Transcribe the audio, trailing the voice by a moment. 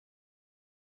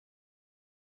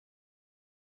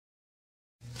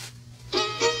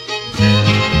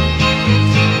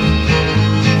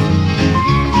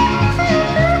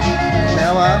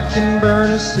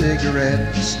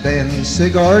cigarette, stand a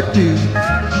cigar too.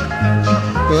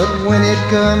 But when it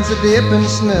comes to Dippin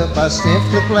Snuff, I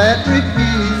simply flat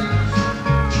refuse.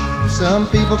 Some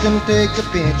people can take a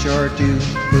pinch or two,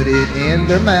 put it in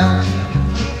their mouth,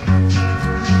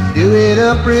 do it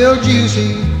up real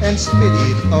juicy and spit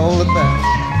it all about.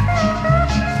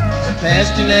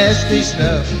 Nasty, nasty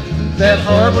stuff, that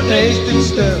horrible tasting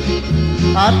stuff.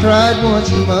 I tried once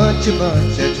to munch a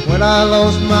bunch, that's when I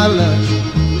lost my lunch.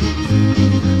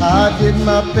 I did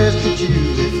my best to chew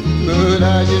it, but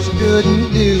I just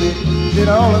couldn't do it. Then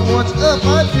all at once up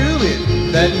I drew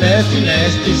it, that nasty,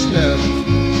 nasty stuff.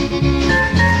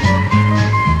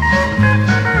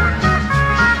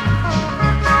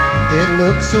 It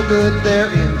looked so good there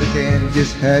in the can,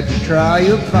 just had to try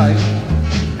a bite.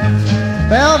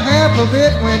 About half of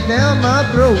it went down my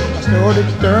throat, I started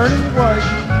turning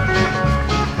white.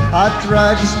 I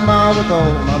tried to smile with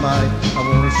all my might, I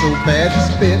wanted so bad to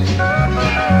spit.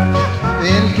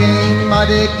 Then came my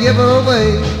dead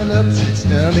giveaway, an upset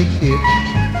stomach hit.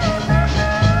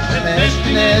 That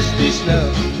nasty, nasty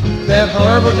stuff, that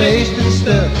horrible tasting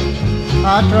stuff.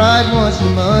 I tried once to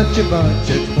munch a bunch,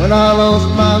 that's when I lost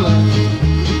my lunch.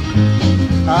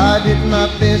 I did my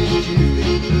best to chew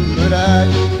it, but I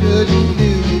just couldn't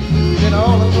do it. Then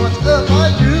all at once up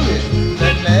I drew it,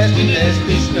 that nasty,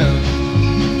 nasty stuff.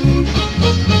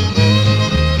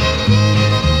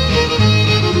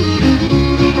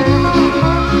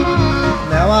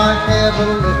 Now I have a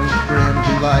little friend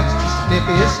who likes to sniff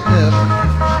his stuff.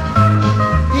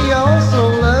 He also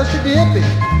loves to dip it,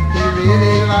 he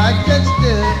really likes that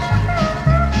stuff.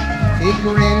 He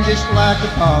grinned just like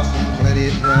a possum, let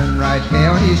it run right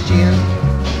down his chin.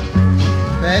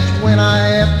 That's when I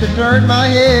have to turn my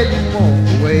head and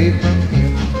walk away from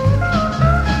him.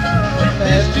 That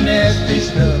nasty, nasty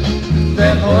stuff,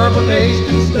 that horrible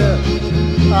tasting stuff.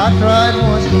 I tried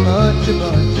once to munch a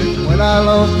bunch, that's when I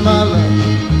lost my lunch.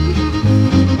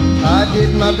 I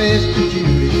did my best to chew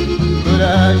it, but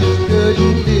I just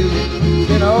couldn't do it.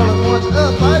 Then all at once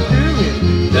up I drew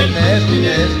it, that nasty,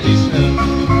 nasty stuff.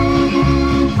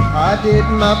 I did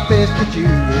my best to chew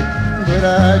it, but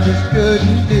I just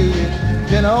couldn't do it.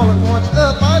 Then all at once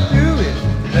up I drew it,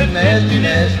 that nasty,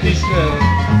 nasty stuff.